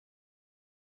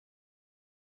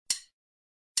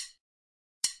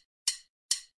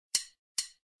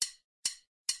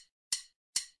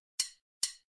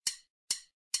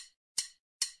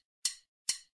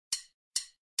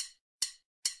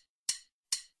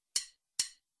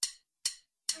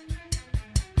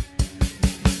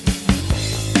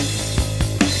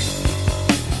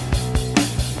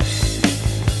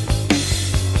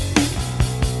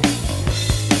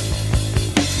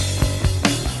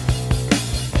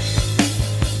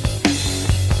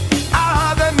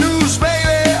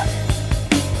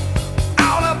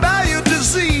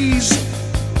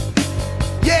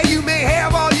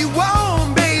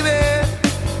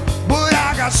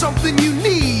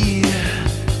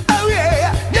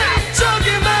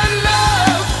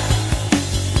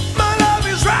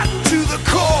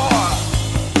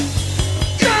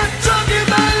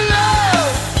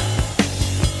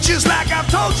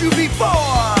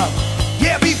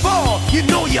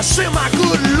you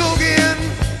semi-good looking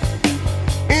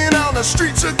in on the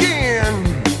streets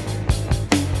again.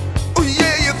 Oh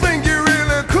yeah, you think you're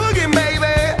really cooking, baby?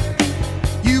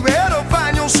 You better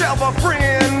find yourself a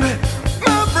friend,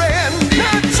 my friend.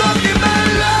 Not talking about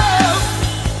love.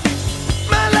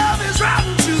 My love is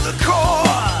rotten to the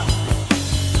core.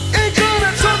 Ain't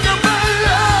gonna talk about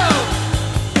love,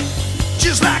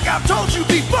 just like I've told you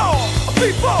before,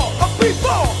 before,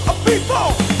 before,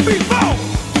 before, before.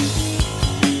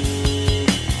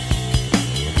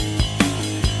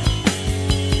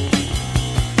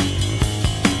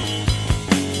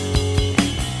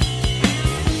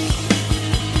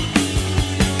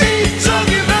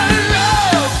 Talking about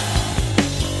love,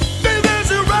 baby,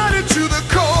 that's right to the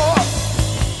core.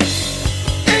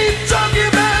 Ain't talking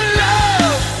about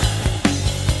love,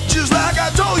 just like I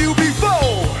told you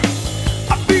before.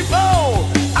 Before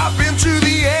I've been to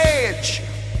the edge,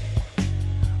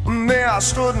 and there I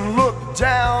stood and looked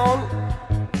down.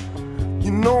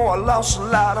 You know I lost a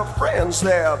lot of friends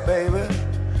there, baby.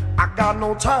 I got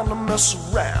no time to mess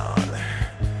around.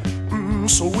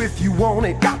 So if you want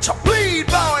it, gotcha, bleed,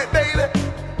 boy, baby.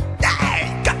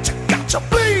 Yeah, gotcha,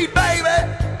 bleed.